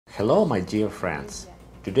Hello my dear friends!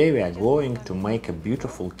 Today we are going to make a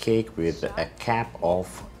beautiful cake with a cap of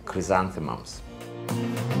chrysanthemums.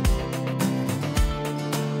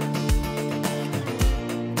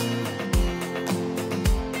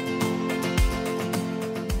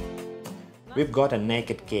 We've got a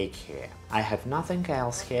naked cake here. I have nothing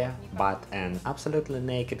else here but an absolutely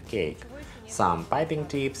naked cake, some piping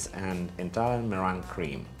tips and Italian meringue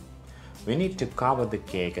cream. We need to cover the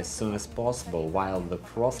cake as soon as possible while the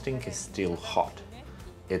frosting is still hot.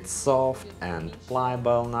 It's soft and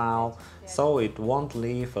pliable now, so it won't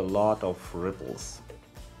leave a lot of ripples.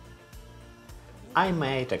 I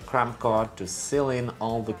made a crumb coat to seal in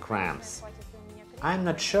all the crumbs. I'm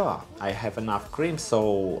not sure I have enough cream,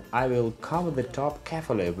 so I will cover the top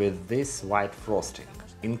carefully with this white frosting.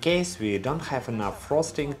 In case we don't have enough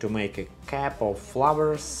frosting to make a cap of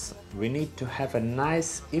flowers, we need to have a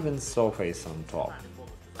nice even surface on top.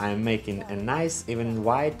 I'm making a nice even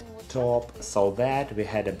white top so that we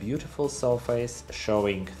had a beautiful surface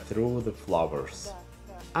showing through the flowers.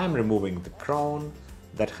 I'm removing the crown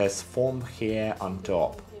that has formed here on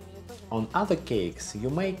top. On other cakes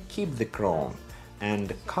you may keep the crown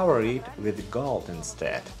and cover it with gold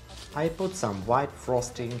instead. I put some white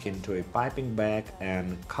frosting into a piping bag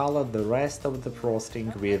and color the rest of the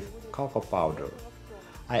frosting with cocoa powder.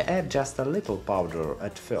 I add just a little powder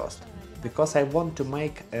at first, because I want to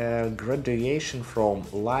make a gradation from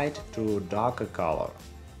light to darker color.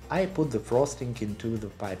 I put the frosting into the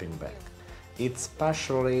piping bag. It's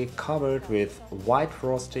partially covered with white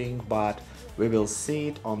frosting, but we will see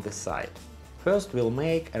it on the side. First we'll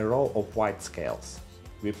make a row of white scales.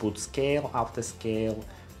 We put scale after scale.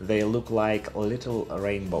 They look like little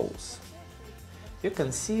rainbows. You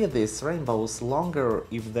can see these rainbows longer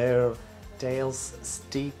if their tails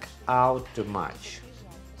stick out too much.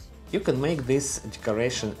 You can make this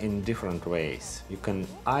decoration in different ways. You can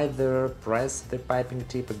either press the piping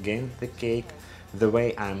tip against the cake, the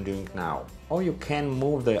way I'm doing now, or you can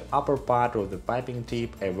move the upper part of the piping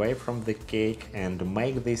tip away from the cake and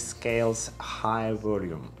make these scales high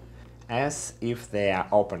volume, as if they are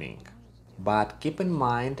opening. But keep in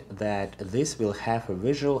mind that this will have a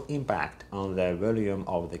visual impact on the volume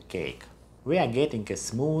of the cake. We are getting a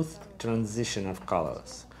smooth transition of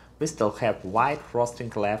colors. We still have white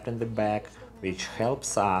frosting left in the bag, which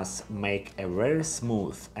helps us make a very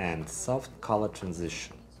smooth and soft color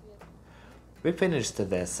transition. We finished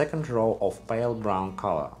the second row of pale brown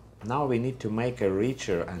color. Now we need to make a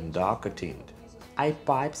richer and darker tint. I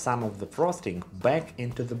pipe some of the frosting back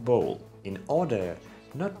into the bowl in order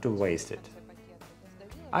not to waste it.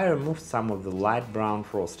 I removed some of the light brown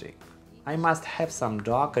frosting. I must have some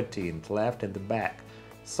darker tint left in the bag,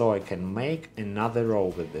 so I can make another row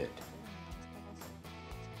with it.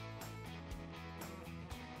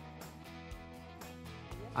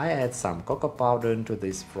 I add some cocoa powder into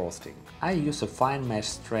this frosting. I use a fine mesh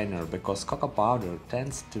strainer because cocoa powder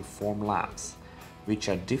tends to form lumps, which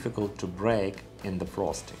are difficult to break in the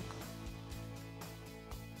frosting.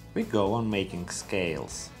 We go on making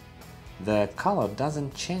scales. The color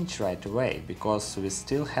doesn't change right away because we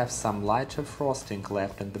still have some lighter frosting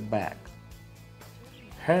left in the bag.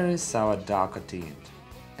 Here is our darker tint,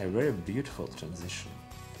 a very beautiful transition.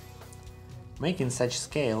 Making such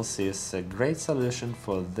scales is a great solution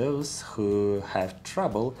for those who have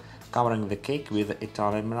trouble covering the cake with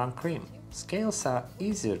Italian meringue cream. Scales are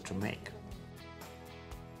easier to make.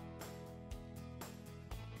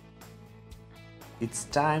 It's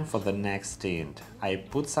time for the next tint. I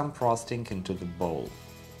put some frosting into the bowl,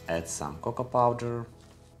 add some cocoa powder.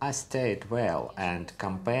 I stir it well and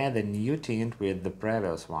compare the new tint with the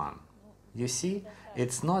previous one. You see,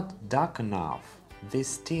 it's not dark enough.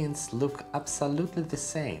 These tints look absolutely the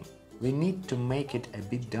same. We need to make it a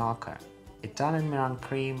bit darker. Italian meringue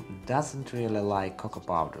cream doesn't really like cocoa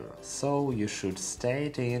powder, so you should stir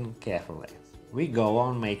it in carefully. We go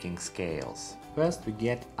on making scales. First we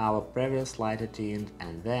get our previous lighter tint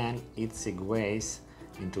and then it segues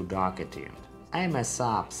into darker tint. I mess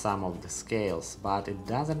up some of the scales, but it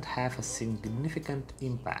doesn't have a significant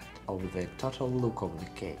impact on the total look of the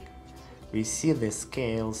cake. We see the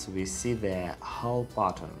scales, we see the whole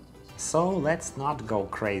pattern. So let's not go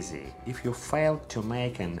crazy. If you fail to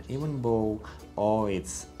make an even bowl or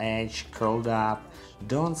its edge curled up,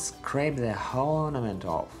 don't scrape the whole ornament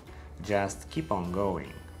off. Just keep on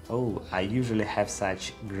going. Oh, I usually have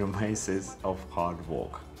such grimaces of hard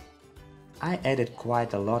work. I added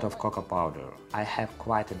quite a lot of cocoa powder. I have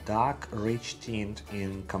quite a dark, rich tint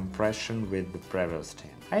in comparison with the previous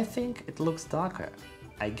tint. I think it looks darker.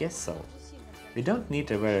 I guess so. We don't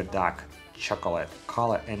need a very dark chocolate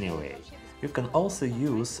color anyway. You can also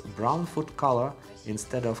use brown food color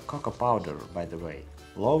instead of cocoa powder, by the way.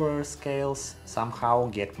 Lower scales somehow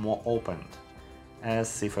get more opened,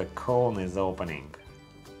 as if a cone is opening.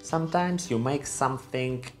 Sometimes you make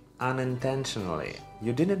something unintentionally.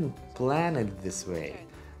 You didn't plan it this way,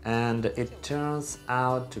 and it turns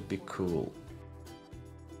out to be cool.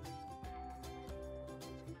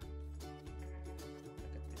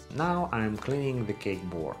 Now I'm cleaning the cake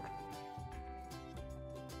board.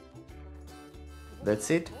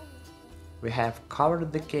 That's it. We have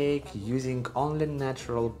covered the cake using only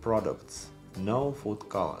natural products, no food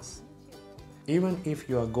colors. Even if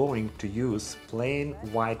you are going to use plain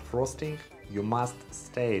white frosting, you must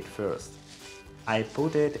stain it first. I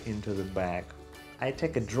put it into the bag. I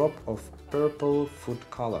take a drop of purple food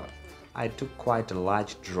color. I took quite a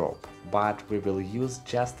large drop, but we will use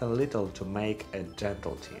just a little to make a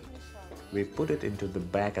gentle tint. We put it into the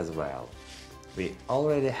bag as well. We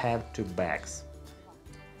already have 2 bags.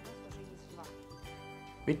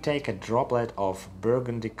 We take a droplet of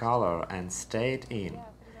burgundy color and stain it in.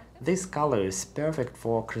 This color is perfect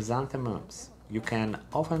for chrysanthemums. You can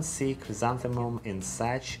often see chrysanthemum in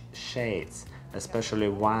such shades, especially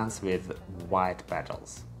ones with white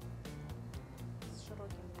petals.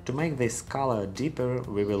 To make this color deeper,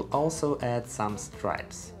 we will also add some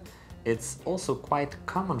stripes. It's also quite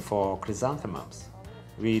common for chrysanthemums.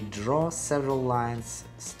 We draw several lines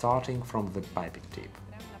starting from the piping tip.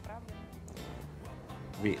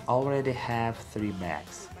 We already have 3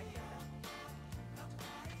 bags.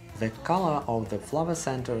 The color of the flower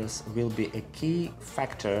centers will be a key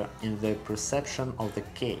factor in the perception of the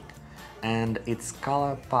cake and its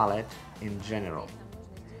color palette in general.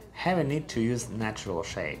 Have a need to use natural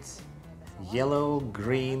shades. Yellow,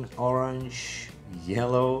 green, orange,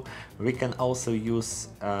 yellow. We can also use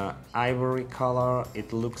ivory color.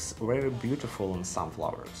 It looks very beautiful in some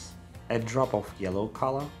flowers. A drop of yellow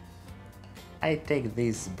color. I take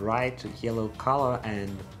this bright yellow color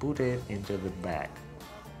and put it into the bag.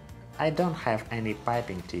 I don't have any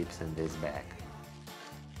piping tips in this bag.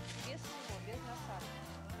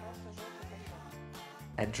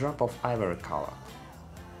 A drop of ivory color.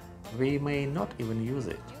 We may not even use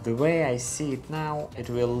it. The way I see it now, it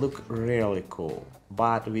will look really cool,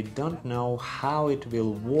 but we don't know how it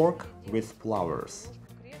will work with flowers.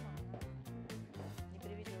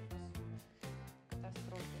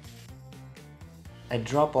 A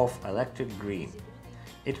drop of electric green.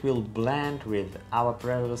 It will blend with our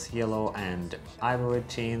previous yellow and ivory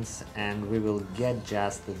tints, and we will get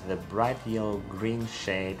just the bright yellow-green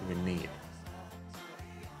shade we need.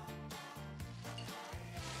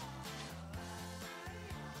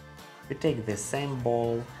 We take the same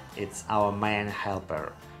bowl, it's our main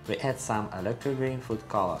helper. We add some electric green food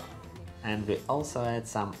color, and we also add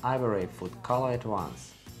some ivory food color at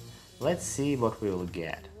once. Let's see what we will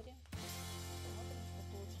get.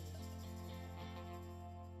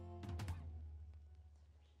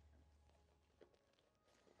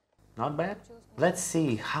 Not bad? Let's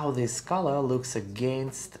see how this color looks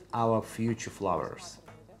against our future flowers.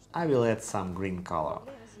 I will add some green color.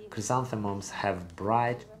 Chrysanthemums have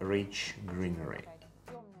bright, rich greenery.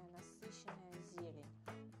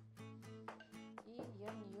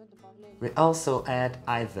 We also add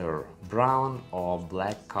either brown or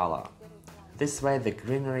black color. This way the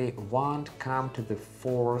greenery won't come to the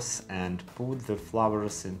force and put the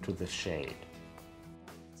flowers into the shade.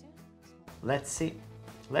 Let's see.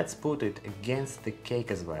 Let's put it against the cake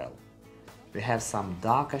as well. We have some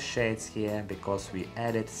darker shades here because we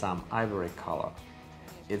added some ivory color.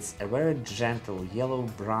 It's a very gentle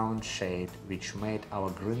yellow-brown shade which made our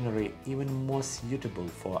greenery even more suitable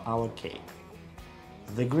for our cake.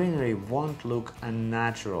 The greenery won't look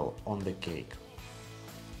unnatural on the cake.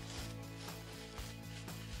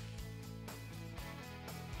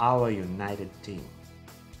 Our united team.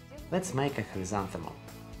 Let's make a chrysanthemum.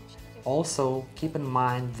 Also, keep in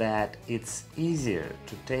mind that it's easier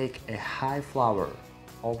to take a high flower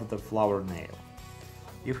off the flower nail.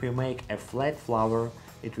 If we make a flat flower,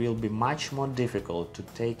 it will be much more difficult to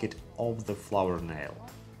take it off the flower nail.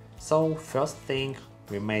 So, first thing,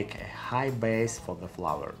 we make a high base for the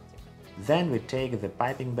flower. Then we take the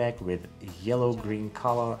piping bag with yellow-green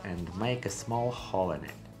color and make a small hole in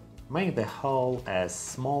it. Make the hole as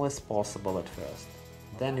small as possible at first.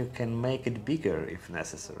 Then you can make it bigger if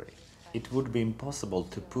necessary. It would be impossible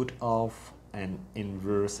to put off an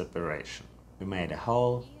inverse operation. We made a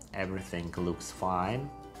hole, everything looks fine.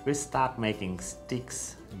 We start making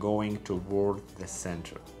sticks going toward the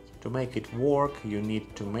center. To make it work, you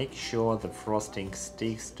need to make sure the frosting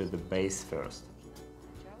sticks to the base first.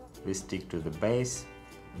 We stick to the base,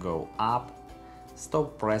 go up,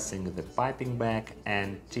 Stop pressing the piping bag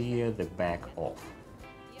and tear the bag off.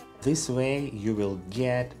 This way you will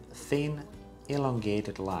get thin,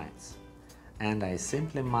 elongated lines. And I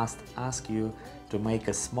simply must ask you to make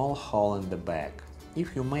a small hole in the bag.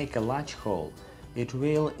 If you make a large hole, it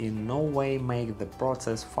will in no way make the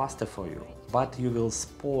process faster for you, but you will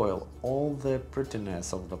spoil all the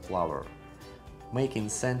prettiness of the flower. Making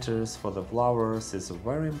centers for the flowers is a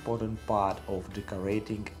very important part of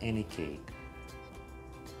decorating any cake.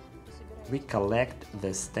 We collect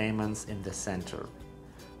the stamens in the center.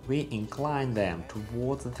 We incline them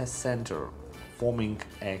towards the center, forming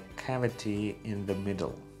a cavity in the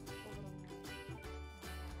middle.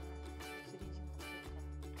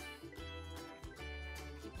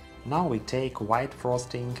 Now we take white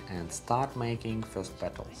frosting and start making first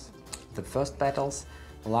petals. The first petals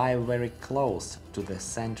lie very close to the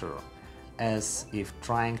center, as if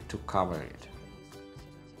trying to cover it.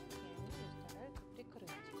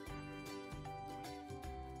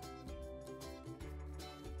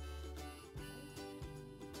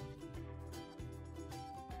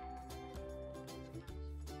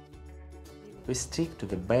 We stick to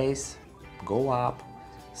the base, go up,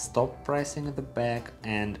 stop pressing the bag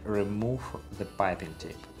and remove the piping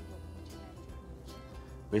tip.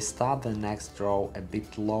 We start the next row a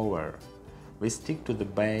bit lower. We stick to the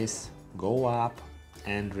base, go up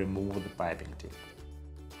and remove the piping tip.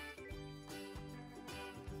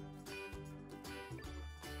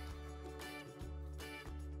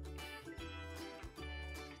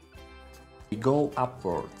 We go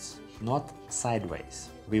upwards, not sideways.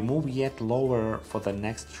 We move yet lower for the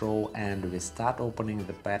next row and we start opening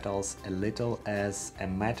the petals a little as a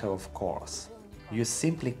matter of course. You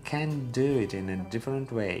simply can't do it in a different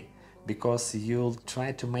way, because you'll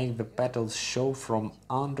try to make the petals show from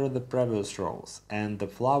under the previous rows and the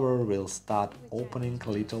flower will start opening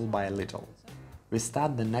little by little. We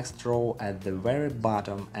start the next row at the very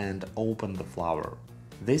bottom and open the flower.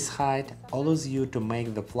 This height allows you to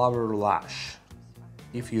make the flower lush.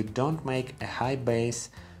 If you don't make a high base,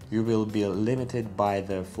 you will be limited by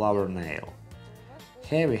the flower nail.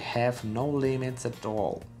 Here we have no limits at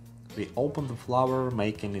all. We open the flower,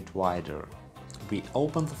 making it wider. We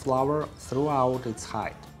open the flower throughout its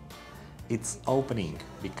height. Its opening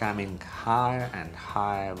becoming higher and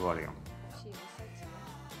higher volume.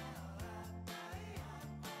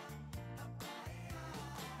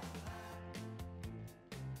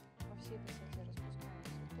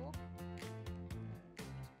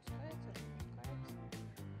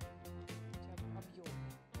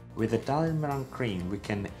 With Italian meringue cream we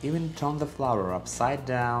can even turn the flower upside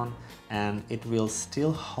down and it will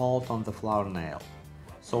still hold on the flower nail.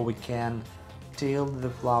 So we can tilt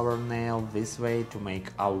the flower nail this way to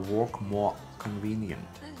make our work more convenient.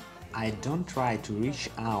 I don't try to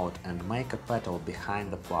reach out and make a petal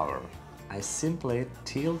behind the flower. I simply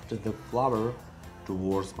tilt the flower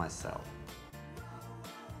towards myself.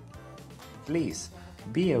 Please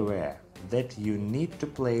be aware that you need to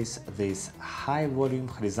place this high-volume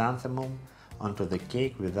chrysanthemum onto the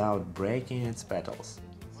cake without breaking its petals.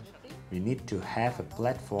 We need to have a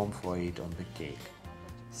platform for it on the cake.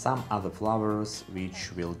 Some other flowers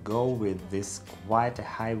which will go with this quite a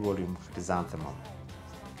high-volume chrysanthemum.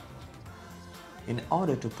 In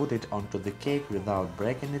order to put it onto the cake without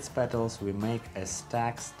breaking its petals, we make a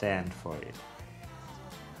stack stand for it.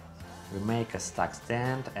 We make a stack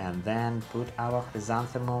stand and then put our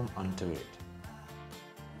chrysanthemum onto it.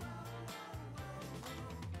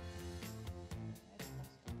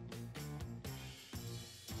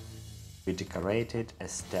 We decorated a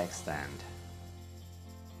stack stand.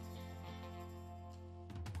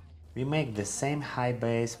 We make the same high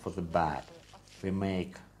base for the bud. We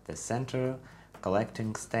make the center,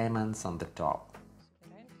 collecting stamens on the top.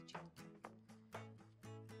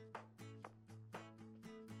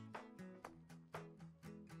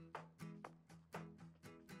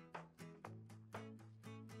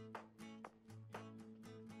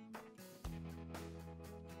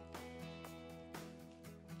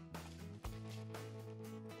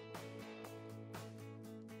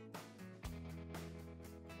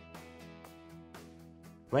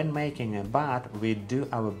 When making a bud, we do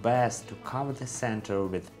our best to cover the center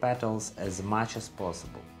with petals as much as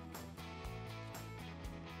possible.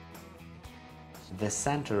 The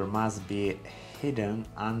center must be hidden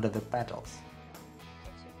under the petals.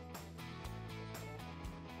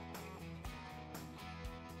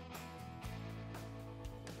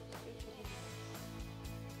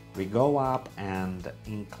 We go up and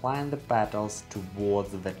incline the petals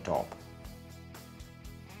towards the top.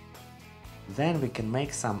 Then we can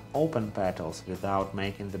make some open petals without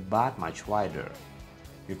making the bud much wider.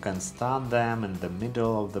 You can start them in the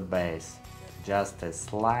middle of the base, just a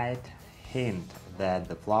slight hint that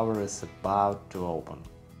the flower is about to open.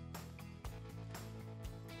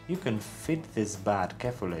 You can fit this bud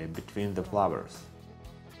carefully between the flowers.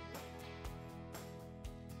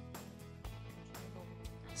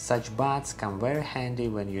 Such buds come very handy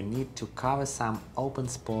when you need to cover some open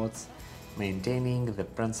spots, maintaining the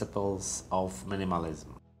principles of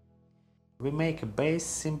minimalism. We make a base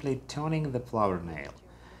simply turning the flower nail.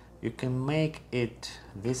 You can make it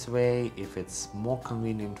this way if it's more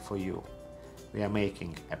convenient for you. We are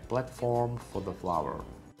making a platform for the flower.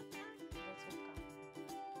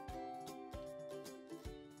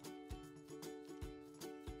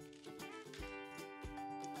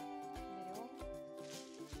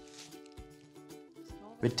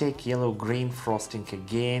 We take yellow-green frosting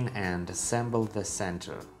again and assemble the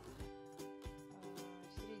center.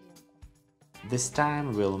 This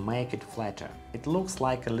time we'll make it flatter. It looks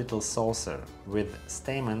like a little saucer with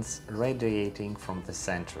stamens radiating from the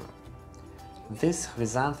center. This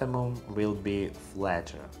chrysanthemum will be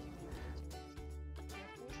flatter.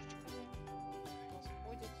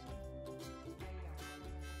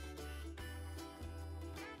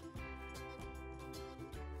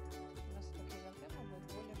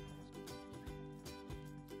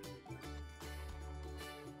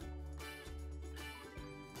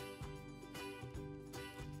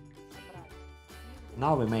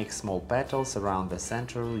 Now we make small petals around the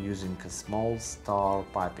center using a small star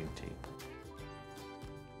piping tip.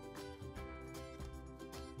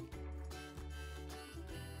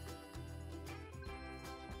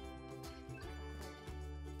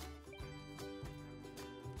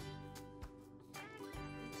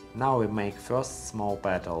 Now we make first small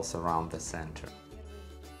petals around the center.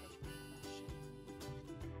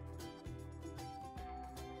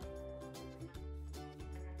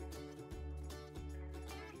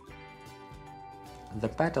 The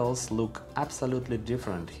petals look absolutely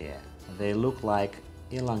different here. They look like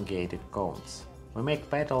elongated cones. We make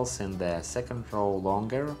petals in the second row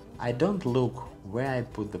longer. I don't look where I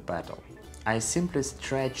put the petal. I simply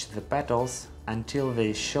stretch the petals until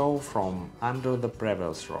they show from under the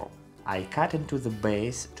previous row. I cut into the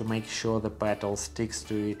base to make sure the petal sticks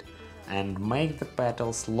to it and make the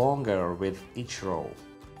petals longer with each row.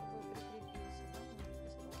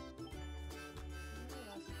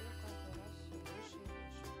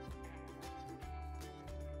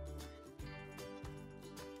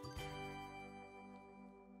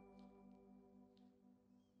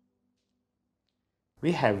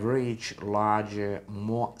 We have rich, larger,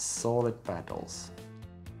 more solid petals.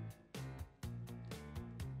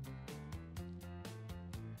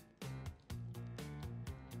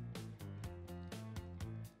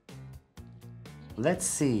 Let's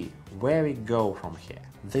see where we go from here.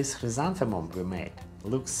 This chrysanthemum we made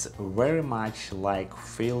looks very much like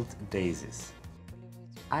field daisies.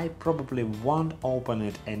 I probably won't open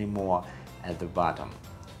it anymore at the bottom.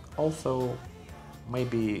 Also,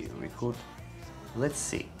 maybe we could. Let's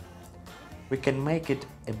see. We can make it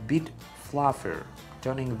a bit fluffier,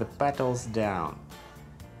 turning the petals down.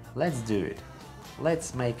 Let's do it.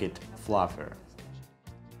 Let's make it fluffier.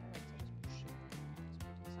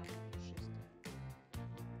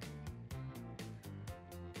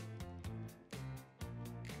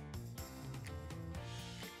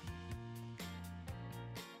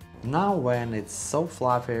 Now when it's so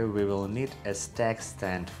fluffy, we will need a stack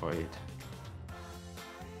stand for it.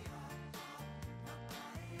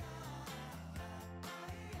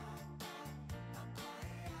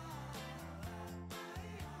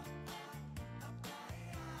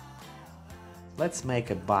 Let's make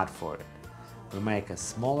a bud for it. We make a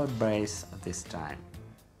smaller base this time.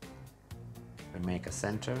 We make a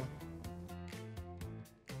center.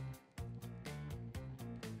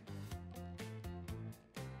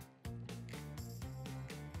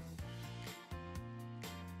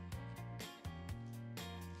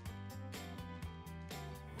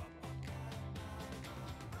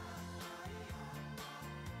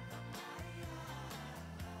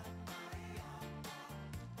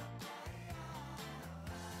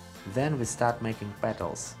 Then we start making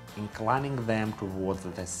petals, inclining them towards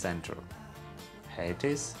the center. Here it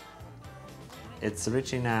is. It's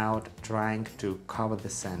reaching out, trying to cover the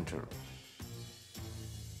center.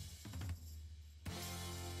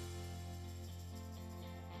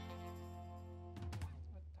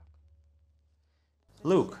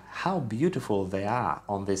 Look how beautiful they are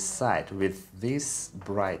on this side with these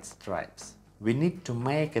bright stripes. We need to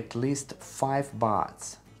make at least 5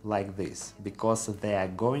 buds like this, because they are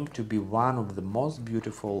going to be one of the most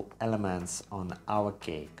beautiful elements on our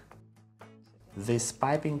cake. This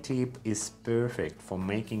piping tip is perfect for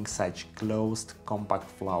making such closed, compact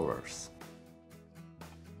flowers.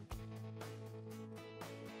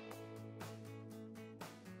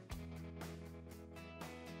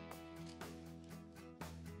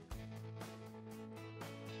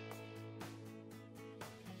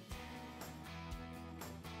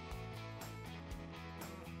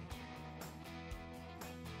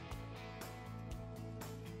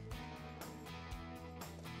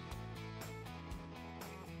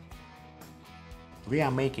 We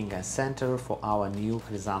are making a center for our new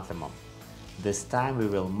chrysanthemum. This time we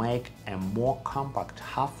will make a more compact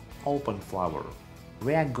half-open flower.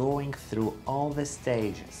 We are going through all the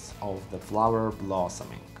stages of the flower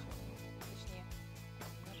blossoming.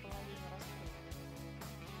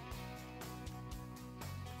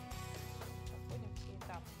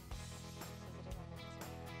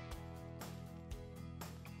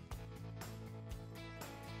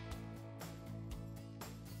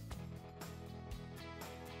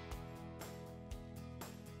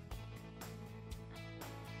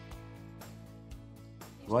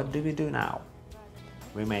 What do we do now?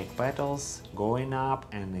 We make petals, going up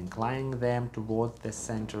and inclining them towards the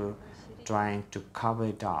center, trying to cover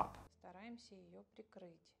it up.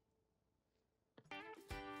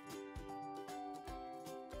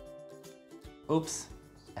 Oops,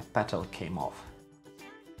 a petal came off.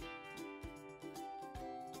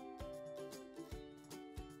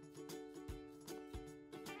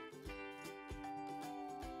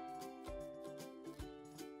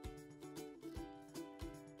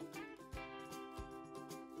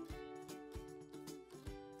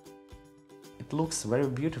 It looks very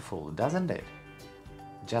beautiful, doesn't it?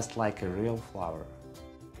 Just like a real flower.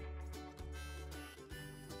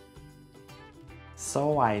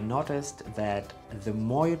 So I noticed that the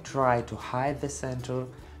more you try to hide the center,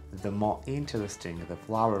 the more interesting the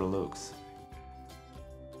flower looks.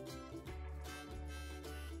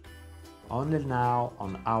 Only now,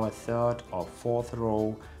 on our third or fourth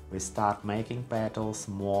row, we start making petals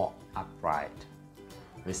more upright.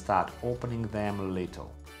 We start opening them a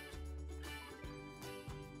little.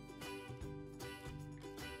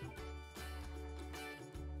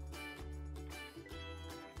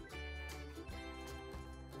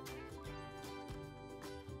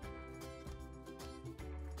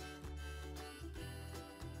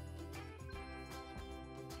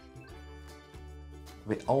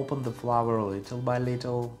 We open the flower little by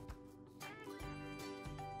little.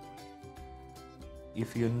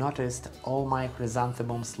 If you noticed, all my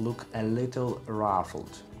chrysanthemums look a little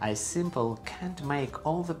ruffled. I simply can't make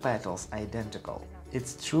all the petals identical.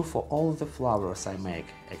 It's true for all the flowers I make,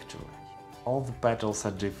 actually. All the petals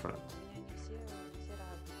are different.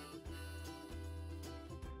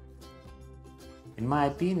 In my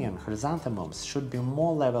opinion, chrysanthemums should be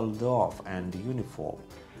more leveled off and uniform.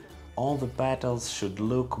 All the petals should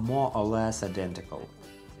look more or less identical.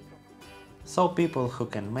 So people who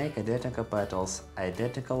can make identical petals,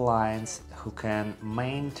 identical lines, who can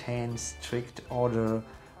maintain strict order,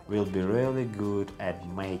 will be really good at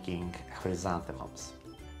making chrysanthemums.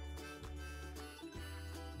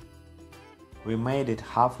 We made it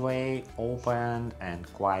halfway open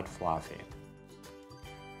and quite fluffy.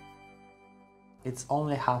 It's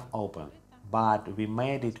only half open, but we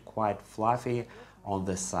made it quite fluffy on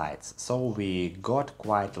the sides, so we got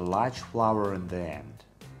quite a large flower in the end.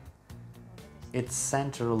 Its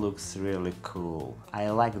center looks really cool.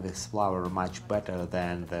 I like this flower much better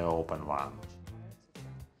than the open one.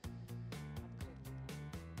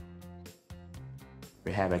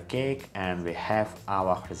 We have a cake and we have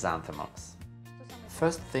our chrysanthemums.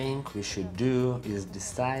 First thing we should do is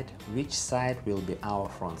decide which side will be our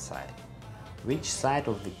front side, which side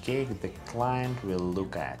of the cake the client will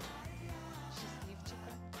look at.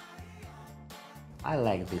 I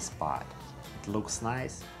like this part. It looks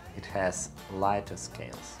nice, it has lighter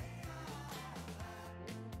scales.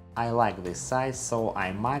 I like this size, so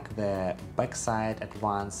I mark the back side at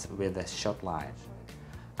once with a short line.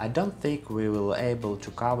 I don't think we will be able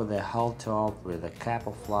to cover the whole top with a cap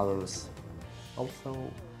of flowers. Also,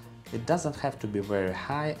 it doesn't have to be very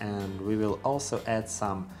high, and we will also add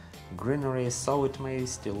some greenery, so it may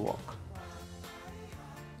still work.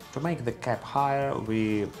 To make the cap higher,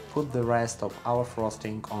 we put the rest of our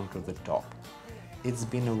frosting onto the top. It's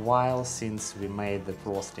been a while since we made the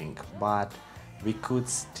frosting, but we could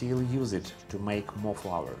still use it to make more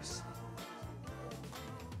flowers.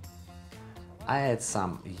 I add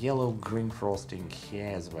some yellow-green frosting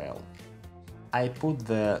here as well. I put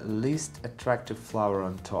the least attractive flower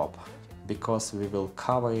on top, because we will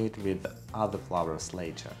cover it with other flowers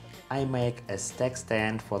later. I make a stack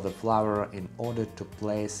stand for the flower in order to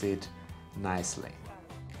place it nicely.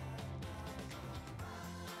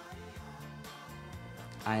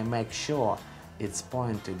 I make sure it's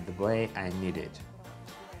pointed the way I need it.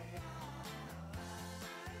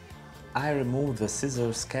 I remove the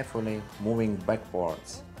scissors carefully, moving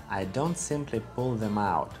backwards. I don't simply pull them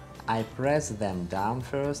out. I press them down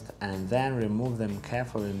first and then remove them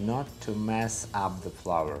carefully not to mess up the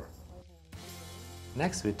flower.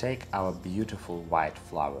 Next we take our beautiful white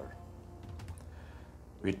flower.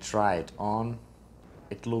 We try it on.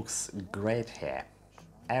 It looks great here.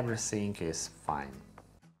 Everything is fine.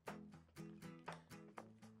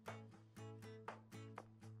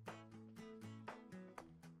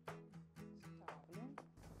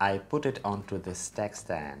 I put it onto the stack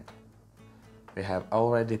stand. We have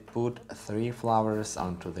already put 3 flowers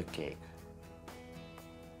onto the cake.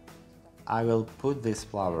 I will put this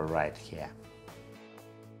flower right here.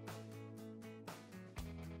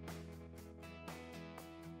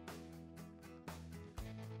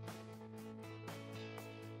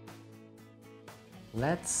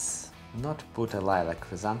 Let's not put a lilac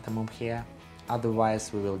chrysanthemum here,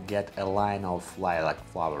 otherwise we will get a line of lilac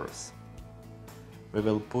flowers. We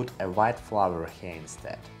will put a white flower here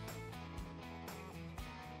instead.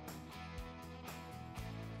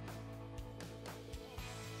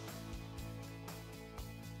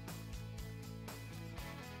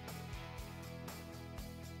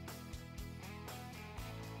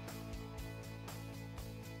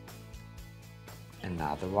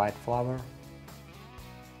 Another white flower.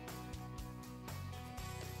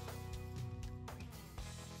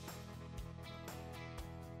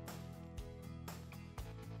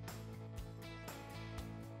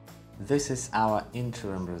 This is our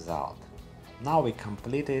interim result. Now we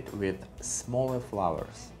complete it with smaller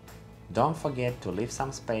flowers. Don't forget to leave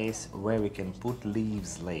some space where we can put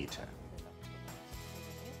leaves later.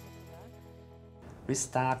 We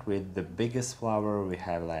start with the biggest flower we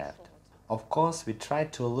have left. Of course, we try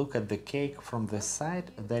to look at the cake from the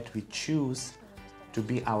side that we choose to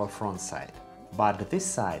be our front side. But this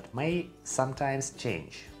side may sometimes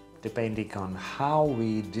change, depending on how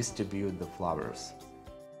we distribute the flowers.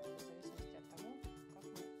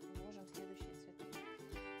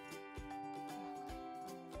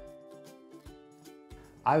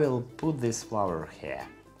 I will put this flower here.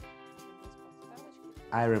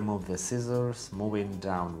 I remove the scissors, moving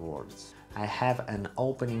downwards. I have an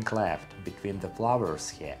opening left between the flowers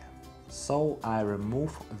here, so I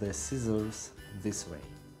remove the scissors this way.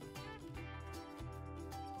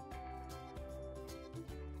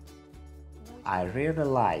 I really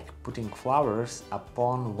like putting flowers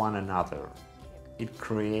upon one another. It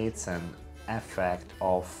creates an effect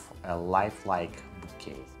of a lifelike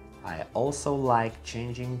bouquet. I also like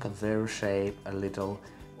changing their shape a little,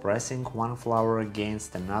 pressing one flower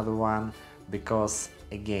against another one, because,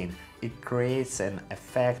 again, it creates an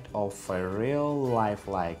effect of a real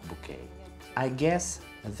lifelike bouquet. I guess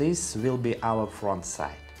this will be our front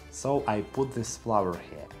side, so I put this flower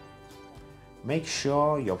here. Make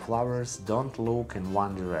sure your flowers don't look in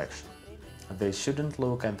one direction. They shouldn't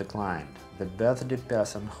look at the client, the birthday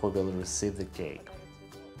person who will receive the cake.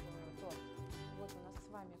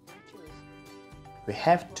 We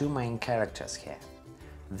have 2 main characters here.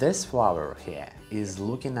 This flower here is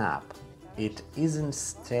looking up. It isn't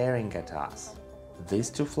staring at us.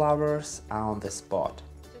 These 2 flowers are on the spot.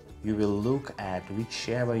 You will look at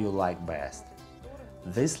whichever you like best.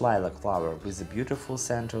 This lilac flower with a beautiful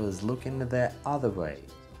center is looking the other way.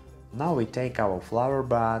 Now we take our flower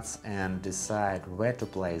buds and decide where to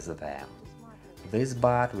place them. This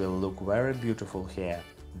bud will look very beautiful here,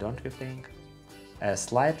 don't you think? A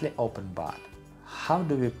slightly open bud. How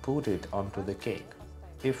do we put it onto the cake?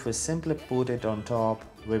 If we simply put it on top,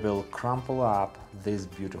 we will crumple up these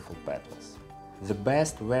beautiful petals. The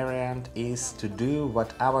best variant is to do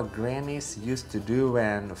what our grannies used to do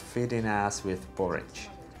when feeding us with porridge.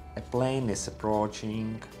 A plane is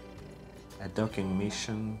approaching, a docking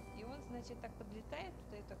mission.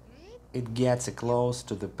 It gets as close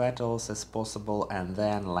to the petals as possible and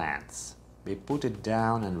then lands. We put it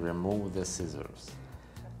down and remove the scissors.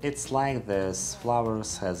 It's like this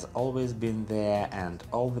flowers has always been there and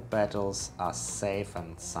all the petals are safe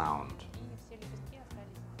and sound.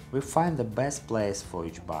 We find the best place for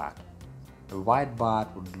each bud. A white bud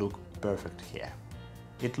would look perfect here.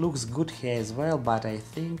 It looks good here as well, but I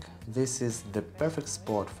think this is the perfect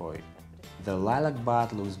spot for it. The lilac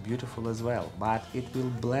bud looks beautiful as well, but it will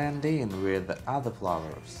blend in with the other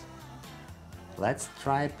flowers. Let's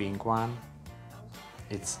try pink one.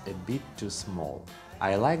 It's a bit too small.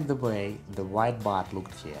 I like the way the white bud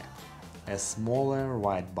looked here. A smaller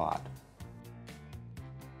white bud.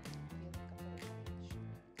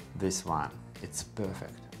 This one, it's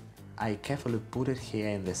perfect. I carefully put it here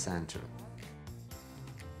in the center.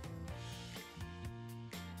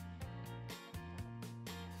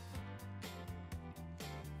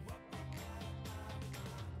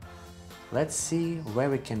 Let's see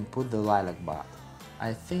where we can put the lilac bud.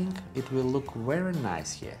 I think it will look very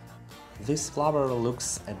nice here. This flower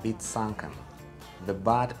looks a bit sunken. The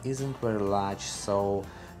bud isn't very large, so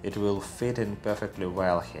it will fit in perfectly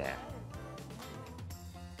well here.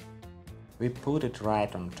 We put it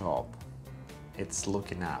right on top. It's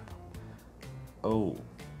looking up. Oh,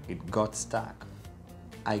 it got stuck.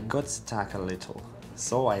 I got stuck a little,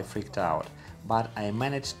 so I freaked out, but I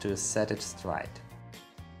managed to set it straight.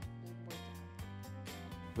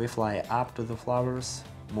 We fly up to the flowers,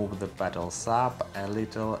 move the petals up a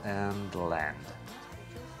little and land.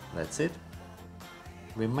 That's it.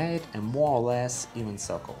 We made a more or less even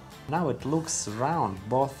circle. Now it looks round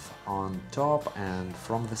both on top and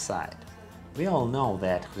from the side. We all know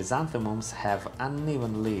that chrysanthemums have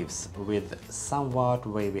uneven leaves with somewhat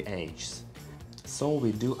wavy edges, so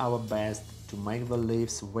we do our best to make the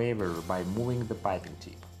leaves waver by moving the piping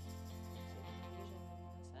tip.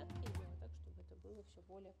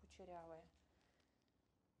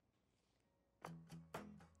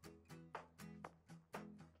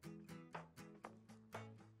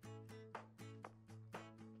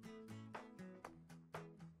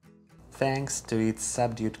 Thanks to its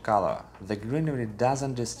subdued color, the greenery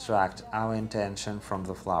doesn't distract our attention from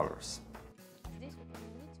the flowers.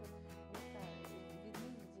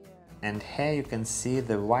 And here you can see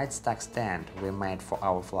the white stack stand we made for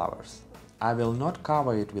our flowers. I will not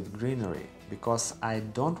cover it with greenery, because I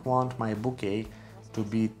don't want my bouquet to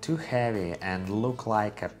be too heavy and look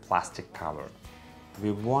like a plastic cover.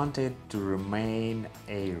 We want it to remain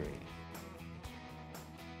airy.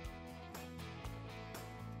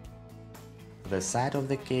 The side of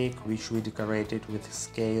the cake, which we decorated with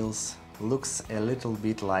scales, looks a little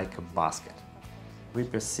bit like a basket. We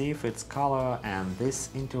perceive its color and this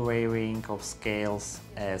interweaving of scales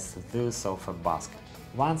as those of a basket.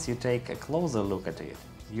 Once you take a closer look at it,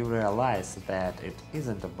 you realize that it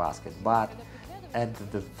isn't a basket, but at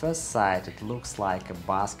the first sight it looks like a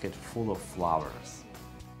basket full of flowers.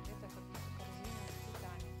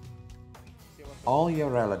 All your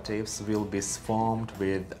relatives will be swarmed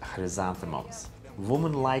with chrysanthemums.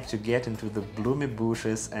 Women like to get into the bloomy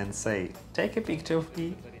bushes and say, "Take a picture of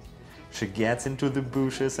me." She gets into the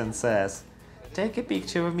bushes and says, "Take a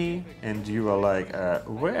picture of me." And you are like,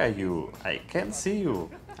 "Where are you? I can't see you."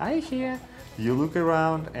 "I here." You look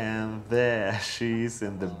around and there she is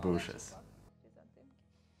in the bushes.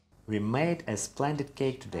 We made a splendid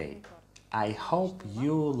cake today. I hope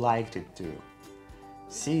you liked it too.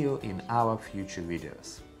 See you in our future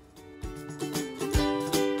videos.